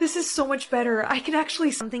 This is so much better. I can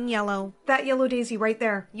actually something yellow. That yellow daisy right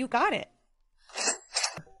there. You got it.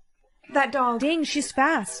 That dog. Dang, she's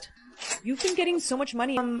fast. You've been getting so much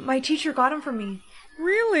money. My teacher got him for me.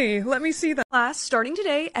 Really? Let me see that. Class, starting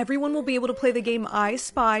today, everyone will be able to play the game I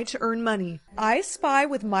Spy to earn money. I spy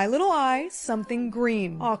with my little eye something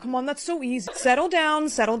green. Aw, come on, that's so easy. Settle down,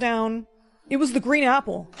 settle down. It was the green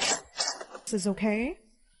apple. This is okay?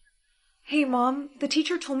 Hey, Mom, the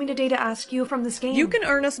teacher told me today to ask you from this game. You can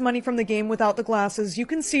earn us money from the game without the glasses. You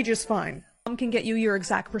can see just fine. Mom can get you your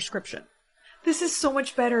exact prescription. This is so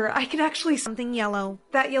much better. I can actually something yellow.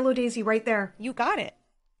 That yellow daisy right there. You got it.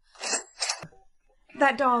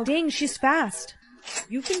 That dog. Dang, she's fast.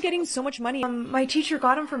 You've been getting so much money. My teacher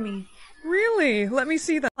got him for me. Really? Let me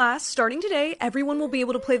see that. Class, starting today, everyone will be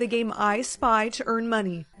able to play the game I Spy to earn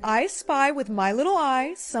money. I spy with my little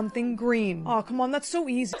eye something green. Aw, come on, that's so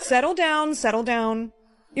easy. Settle down, settle down.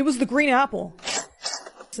 It was the green apple.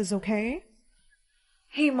 This is okay?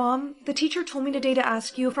 Hey, Mom, the teacher told me today to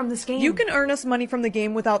ask you from this game. You can earn us money from the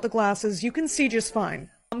game without the glasses. You can see just fine.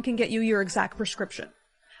 Mom can get you your exact prescription.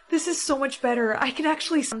 This is so much better. I can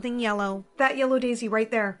actually something yellow. That yellow daisy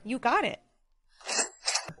right there. You got it.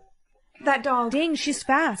 That dog. Dang, she's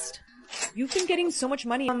fast. You've been getting so much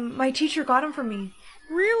money. My teacher got him for me.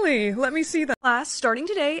 Really? Let me see that. Class, starting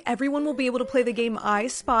today, everyone will be able to play the game I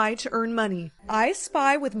Spy to earn money. I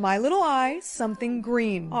spy with my little eye something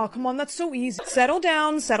green. Aw, come on, that's so easy. Settle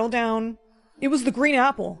down, settle down. It was the green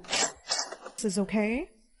apple. This is okay?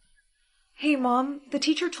 Hey, Mom, the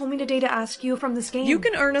teacher told me today to ask you from this game. You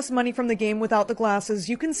can earn us money from the game without the glasses.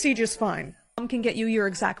 You can see just fine. Mom can get you your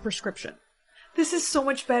exact prescription. This is so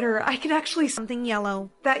much better. I can actually something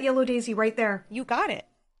yellow. That yellow daisy right there. You got it.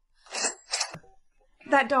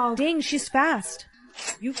 That dog. Dang, she's fast.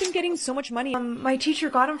 You've been getting so much money. My teacher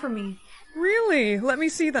got him for me. Really? Let me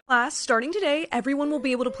see that. Class, starting today, everyone will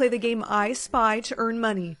be able to play the game I Spy to earn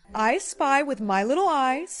money. I spy with my little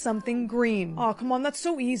eye something green. Aw, come on, that's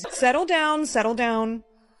so easy. Settle down, settle down.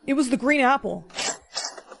 It was the green apple.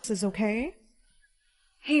 This is okay?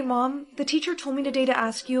 Hey, Mom, the teacher told me today to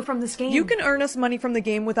ask you from this game. You can earn us money from the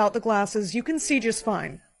game without the glasses. You can see just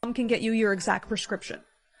fine. Mom can get you your exact prescription.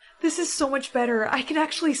 This is so much better. I can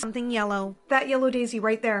actually something yellow. That yellow daisy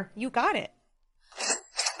right there. You got it.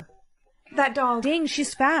 That dog. Dang,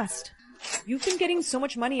 she's fast. You've been getting so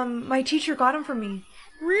much money. My teacher got him for me.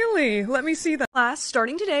 Really? Let me see that. Class,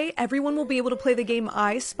 starting today, everyone will be able to play the game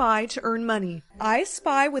I Spy to earn money. I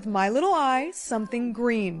spy with my little eye something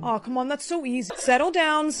green. Aw, come on, that's so easy. Settle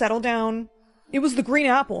down, settle down. It was the green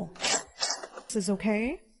apple. This is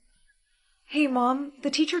okay? Hey, Mom,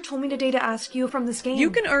 the teacher told me today to ask you from this game.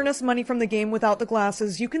 You can earn us money from the game without the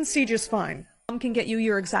glasses. You can see just fine. Mom can get you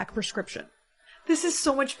your exact prescription. This is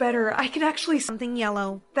so much better. I can actually something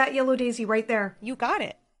yellow. That yellow daisy right there. You got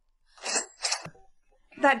it.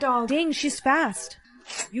 That dog. Dang, she's fast.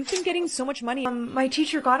 You've been getting so much money. My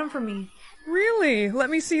teacher got him for me. Really? Let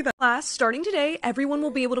me see that. Class, starting today, everyone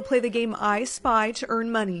will be able to play the game I Spy to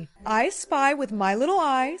earn money. I spy with my little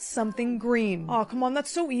eye something green. Aw, come on, that's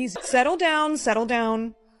so easy. Settle down, settle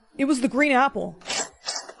down. It was the green apple.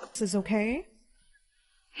 This is okay?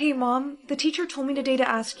 Hey, Mom, the teacher told me today to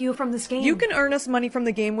ask you from this game. You can earn us money from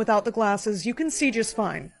the game without the glasses. You can see just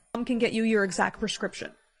fine. Mom can get you your exact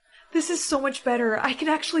prescription. This is so much better. I can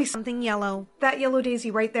actually something yellow. That yellow daisy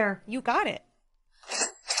right there. You got it.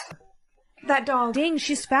 That dog. Dang,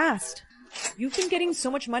 she's fast. You've been getting so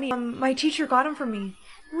much money. My teacher got him for me.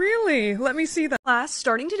 Really? Let me see that. Class,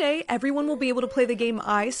 starting today, everyone will be able to play the game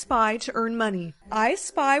I Spy to earn money. I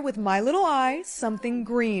spy with my little eye something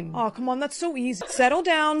green. Aw, come on, that's so easy. Settle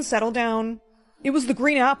down, settle down. It was the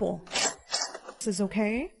green apple. This is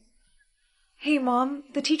okay? Hey, Mom,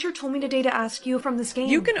 the teacher told me today to ask you from this game.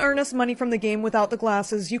 You can earn us money from the game without the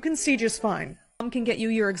glasses. You can see just fine. Mom can get you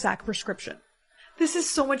your exact prescription. This is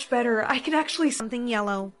so much better. I can actually something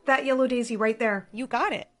yellow. That yellow daisy right there. You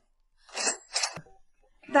got it.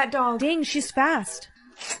 That dog. Dang, she's fast.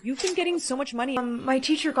 You've been getting so much money. My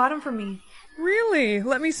teacher got him for me. Really?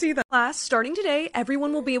 Let me see that. Class, starting today,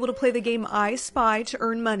 everyone will be able to play the game I Spy to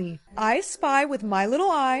earn money. I spy with my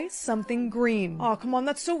little eye something green. Aw, come on,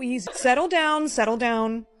 that's so easy. Settle down, settle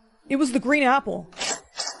down. It was the green apple.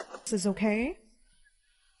 This is okay?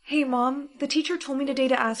 Hey, Mom, the teacher told me today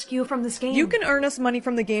to ask you from this game. You can earn us money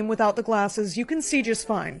from the game without the glasses. You can see just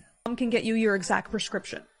fine. Mom can get you your exact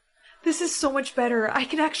prescription. This is so much better. I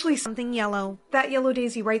can actually something yellow. That yellow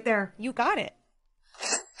daisy right there. You got it.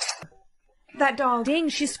 That dog. Dang,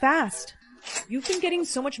 she's fast. You've been getting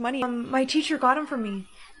so much money. My teacher got him for me.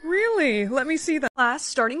 Really? Let me see that. Class,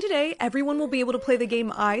 starting today, everyone will be able to play the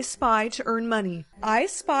game I Spy to earn money. I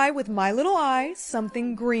spy with my little eye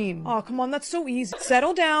something green. Aw, come on, that's so easy.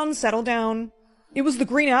 Settle down, settle down. It was the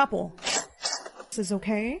green apple. This is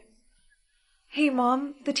okay? Hey,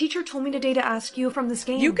 Mom, the teacher told me today to ask you from this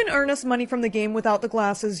game. You can earn us money from the game without the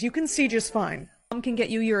glasses. You can see just fine. Mom can get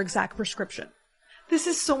you your exact prescription. This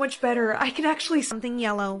is so much better. I can actually something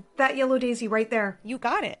yellow. That yellow daisy right there. You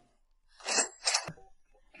got it.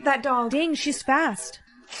 That dog. Dang, she's fast.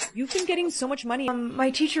 You've been getting so much money. My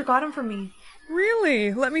teacher got him for me.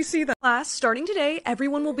 Really? Let me see that. Class, starting today,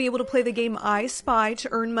 everyone will be able to play the game I Spy to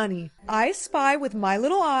earn money. I spy with my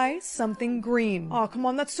little eye something green. Aw, come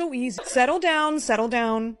on, that's so easy. Settle down, settle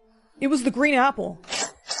down. It was the green apple.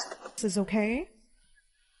 This is okay?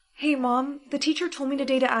 Hey, Mom, the teacher told me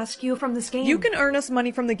today to ask you from this game. You can earn us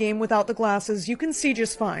money from the game without the glasses. You can see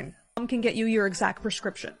just fine. Mom can get you your exact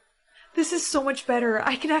prescription. This is so much better.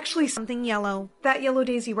 I can actually something yellow. That yellow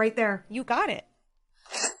daisy right there. You got it.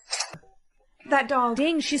 That dog.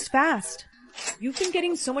 Dang, she's fast. You've been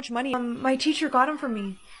getting so much money. My teacher got him for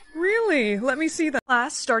me. Really? Let me see that.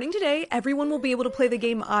 Class, starting today, everyone will be able to play the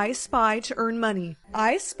game I Spy to earn money.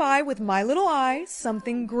 I spy with my little eye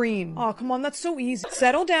something green. Aw, come on, that's so easy.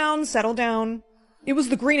 Settle down, settle down. It was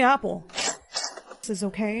the green apple. This is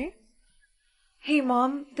okay? Hey,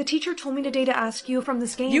 Mom, the teacher told me today to ask you from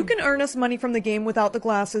this game. You can earn us money from the game without the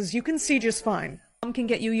glasses. You can see just fine. Mom can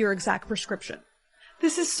get you your exact prescription.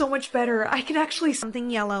 This is so much better. I can actually something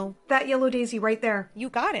yellow. That yellow daisy right there. You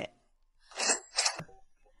got it.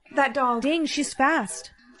 That dog. Dang, she's fast.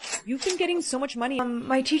 You've been getting so much money.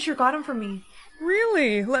 My teacher got him for me.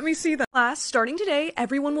 Really? Let me see that. Class, starting today,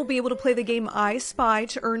 everyone will be able to play the game I Spy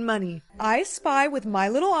to earn money. I spy with my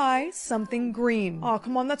little eye something green. Aw,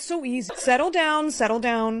 come on, that's so easy. Settle down, settle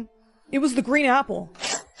down. It was the green apple.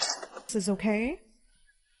 This is okay?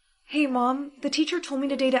 Hey, Mom, the teacher told me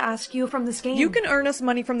today to ask you from this game. You can earn us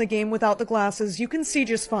money from the game without the glasses. You can see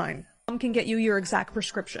just fine. Mom can get you your exact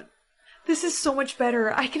prescription. This is so much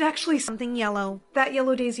better. I can actually something yellow. That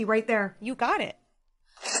yellow daisy right there. You got it.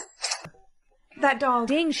 That dog.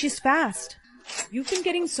 Dang, she's fast. You've been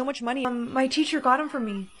getting so much money. My teacher got him for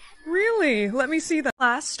me. Really? Let me see that.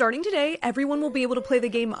 Class, starting today, everyone will be able to play the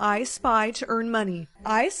game I Spy to earn money.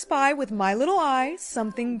 I spy with my little eye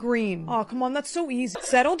something green. Aw, come on, that's so easy.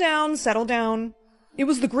 Settle down, settle down. It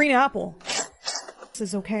was the green apple. This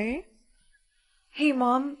is okay? Hey,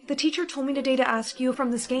 Mom, the teacher told me today to ask you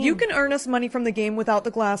from this game. You can earn us money from the game without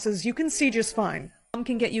the glasses. You can see just fine. Mom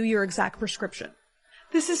can get you your exact prescription.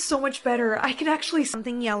 This is so much better. I can actually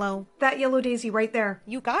something yellow. That yellow daisy right there.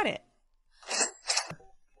 You got it.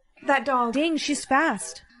 That dog. Dang, she's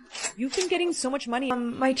fast. You've been getting so much money.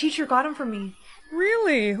 My teacher got him for me.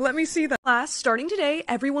 Really? Let me see that. Class, starting today,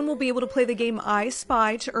 everyone will be able to play the game I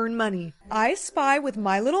Spy to earn money. I spy with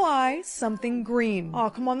my little eye something green. Aw,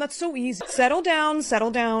 come on, that's so easy. Settle down,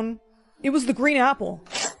 settle down. It was the green apple.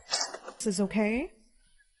 This is okay?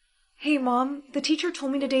 Hey, Mom, the teacher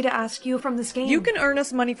told me today to ask you from this game. You can earn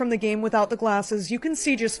us money from the game without the glasses. You can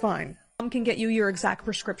see just fine. Mom can get you your exact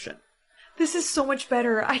prescription. This is so much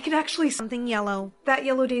better. I can actually something yellow. That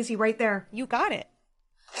yellow daisy right there. You got it.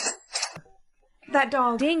 That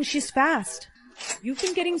dog. Dang, she's fast. You've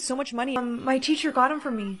been getting so much money. My teacher got him for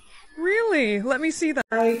me. Really? Let me see that.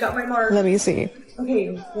 I got my mark. Let me see.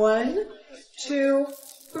 Okay, 1, 2,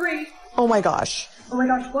 3. Oh my gosh. Oh my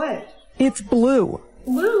gosh, what? It's blue.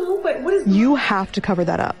 Blue? But what is blue? You have to cover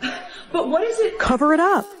that up. But what is it? Cover it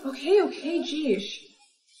up. Okay, geesh.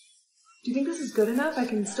 Do you think this is good enough? I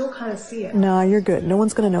can still kind of see it. Nah, you're good. No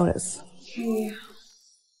one's gonna notice. Okay.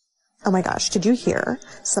 Oh my gosh, did you hear?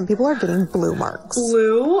 Some people are getting blue marks.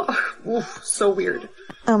 Blue? Oof, so weird.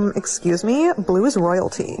 Excuse me? Blue is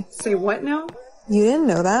royalty. Say what now? You didn't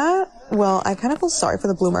know that? Well, I kind of feel sorry for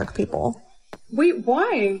the blue mark people. Wait,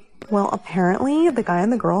 why? Well, apparently the guy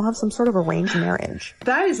and the girl have some sort of arranged marriage.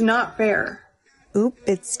 That is not fair. Oop,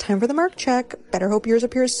 it's time for the mark check. Better hope yours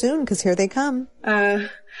appears soon, because here they come.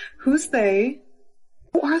 Who's they?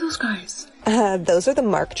 Who are those guys? Those are the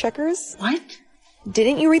mark checkers. What?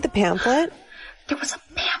 Didn't you read the pamphlet? There was a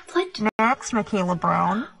pamphlet? Next, Michaela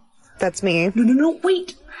Brown. That's me. No,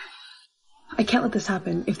 wait! I can't let this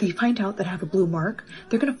happen. If they find out that I have a blue mark,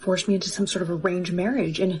 they're gonna force me into some sort of arranged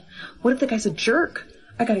marriage. And what if the guy's a jerk?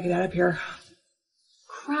 I gotta get out of here.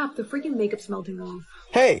 crap, the freaking makeup's melting off.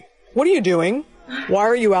 Hey, what are you doing? Why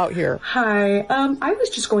are you out here? Hi, I was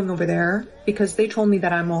just going over there because they told me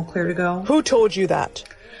that I'm all clear to go. Who told you that?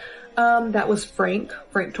 That was Frank.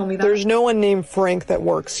 Frank told me that. There's no one named Frank that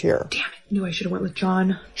works here. Damn it, knew I should have went with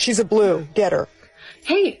John. She's a blue. Get her.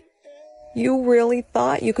 Hey! You really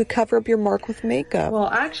thought you could cover up your mark with makeup? Well,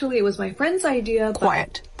 actually, it was my friend's idea, but...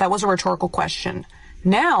 Quiet. That was a rhetorical question.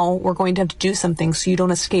 Now, we're going to have to do something so you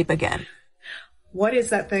don't escape again. What is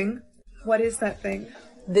that thing? What is that thing?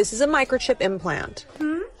 This is a microchip implant.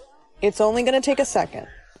 It's only gonna take a second.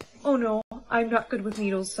 Oh no, I'm not good with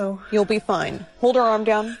needles, so... You'll be fine. Hold her arm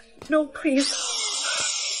down. No, please.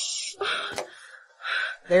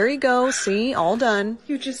 There you go. See? All done.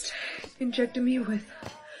 You just injected me with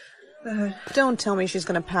that. Don't tell me she's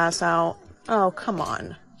gonna pass out. Oh, come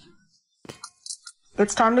on.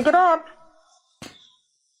 It's time to get up.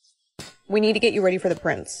 We need to get you ready for the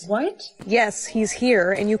prince. What? Yes, he's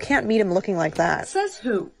here, and you can't meet him looking like that. Says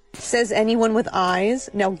who? Says anyone with eyes.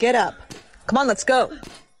 Now get up. Come on, let's go.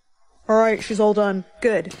 All right, she's all done.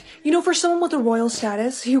 Good. You know, for someone with a royal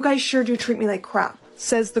status, you guys sure do treat me like crap.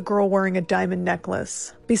 Says the girl wearing a diamond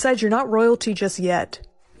necklace. Besides, you're not royalty just yet.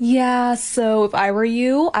 Yeah, so if I were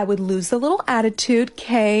you, I would lose the little attitude,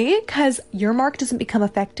 Kay, because your mark doesn't become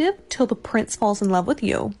effective till the prince falls in love with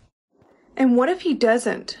you. And what if he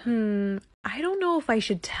doesn't? I don't know if I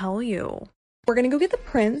should tell you. We're gonna go get the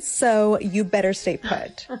prince, so you better stay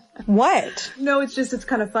put. What? No, it's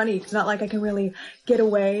kind of funny. It's not like I can really get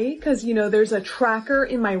away, because, you know, there's a tracker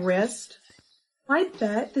in my wrist. I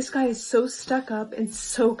bet this guy is so stuck up and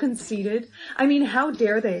so conceited. I mean, how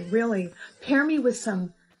dare they, really, pair me with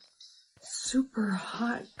some super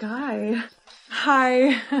hot guy.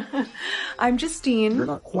 Hi, I'm Justine. You're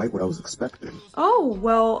not quite what I was expecting. Oh,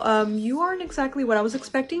 well, you aren't exactly what I was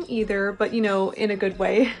expecting either, but, you know, in a good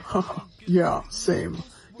way. Yeah, same.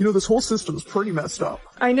 You know, this whole system's pretty messed up.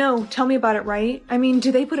 I know. Tell me about it, right? I mean,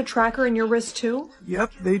 do they put a tracker in your wrist too?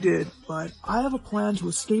 Yep, they did. But I have a plan to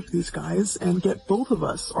escape these guys and get both of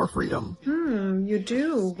us our freedom. You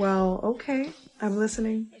do? Well, okay. I'm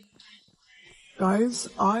listening. Guys,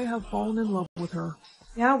 I have fallen in love with her.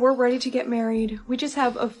 Yeah, we're ready to get married. We just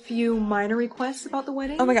have a few minor requests about the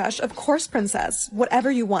wedding. Oh my gosh, of course, princess.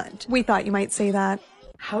 Whatever you want. We thought you might say that.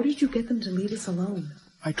 How did you get them to leave us alone?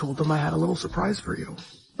 I told them I had a little surprise for you.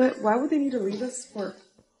 But why would they need to leave us for...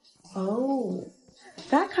 Oh,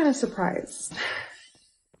 that kind of surprise.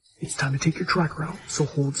 It's time to take your tracker out, so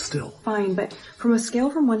hold still. Fine, but from a scale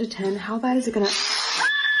from 1 to 10, how bad is it gonna...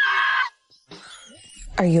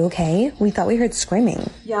 Are you okay? We thought we heard screaming.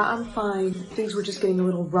 Yeah, I'm fine. Things were just getting a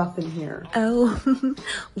little rough in here. Oh,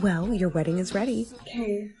 well, your wedding is ready.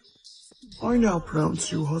 Okay. I now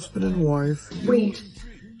pronounce you husband and wife. Wait.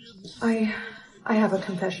 I have a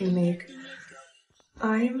confession to make.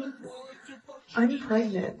 I'm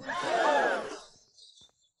pregnant.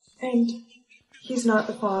 And he's not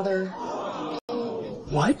the father.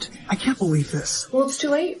 What? I can't believe this. Well, it's too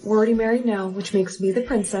late. We're already married now, which makes me the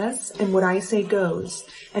princess, and what I say goes.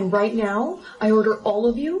 And right now, I order all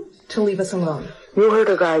of you to leave us alone. You heard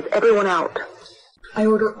her, guys. Everyone out. I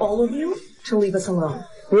order all of you to leave us alone.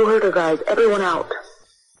 You heard her, guys. Everyone out.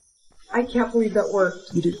 I can't believe that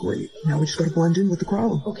worked. You did great. Now we just gotta blend in with the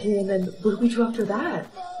crowd. Okay, and then what do we do after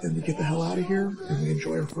that? Then we get the hell out of here, and we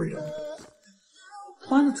enjoy our freedom.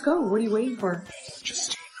 Come on, let's go. What are you waiting for?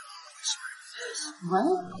 Justine.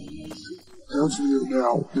 What? Answer you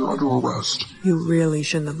now. You're under arrest. You really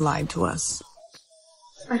shouldn't have lied to us.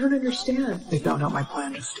 I don't understand. They found out my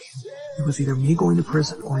plan, Justine. It was either me going to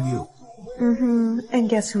prison or you. And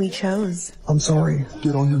guess who he chose? I'm sorry.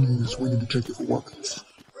 Get on your knees. We need to check your weapons.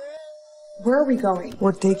 Where are we going?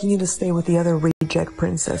 We're taking you to stay with the other reject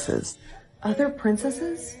princesses. Other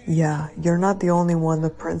princesses? Yeah, you're not the only one the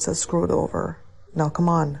princess screwed over. Now come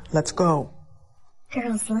on, let's go.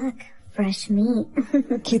 Girls, look. Fresh meat.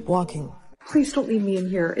 Keep walking. Please don't leave me in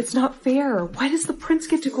here. It's not fair. Why does the prince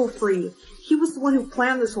get to go free? He was the one who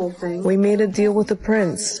planned this whole thing. We made a deal with the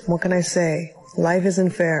prince. What can I say? Life isn't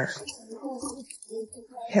fair.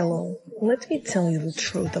 Hello. Let me tell you the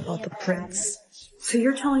truth about the prince. So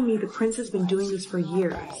you're telling me the prince has been doing this for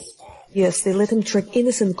years? Yes, they let him trick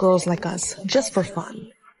innocent girls like us, just for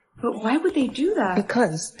fun. But why would they do that?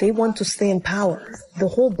 Because they want to stay in power. The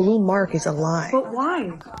whole blue mark is a lie. But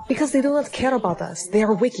why? Because they do not care about us. They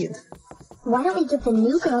are wicked. Why don't we give the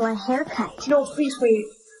new girl a haircut? No, please wait.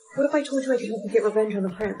 What if I told you I could help you get revenge on the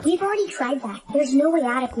prince? We've already tried that. There's no way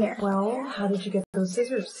out of here. Well, how did you get those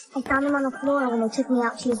scissors? I found them on the floor when they took me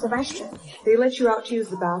out to use the restroom. They let you out to use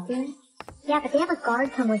the bathroom? Yeah, but they have a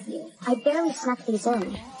guard come with you. I barely snuck these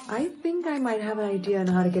in. I think I might have an idea on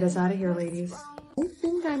how to get us out of here, ladies. I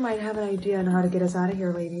think think I might have an idea on how to get us out of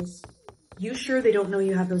here, ladies. You sure they don't know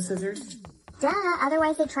you have those scissors? Duh,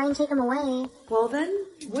 otherwise they'd try and take them away. Well then,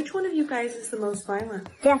 which one of you guys is the most violent?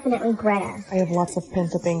 Definitely Greta. I have lots of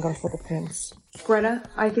pent-up anger for the prince. Greta,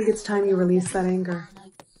 I think it's time you release that anger.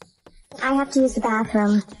 I have to use the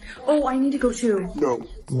bathroom. Oh, I need to go too. No,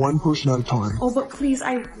 one person at a time. Oh, but please,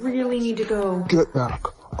 I really need to go. Get back.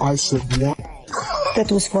 I said one.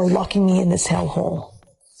 That was for locking me in this hellhole.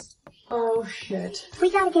 Oh, shit.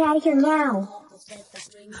 We gotta get out of here now.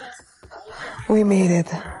 We made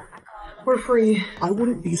it. We're free. I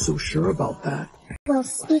wouldn't be so sure about that. Well,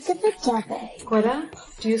 speak of the devil. Greta,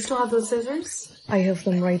 do you still have those scissors? I have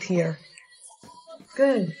them right here.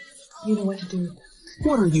 Good. You know what to do.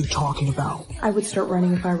 What are you talking about? I would start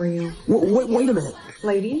running if I were you. Wait a minute.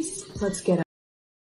 Ladies, let's get out.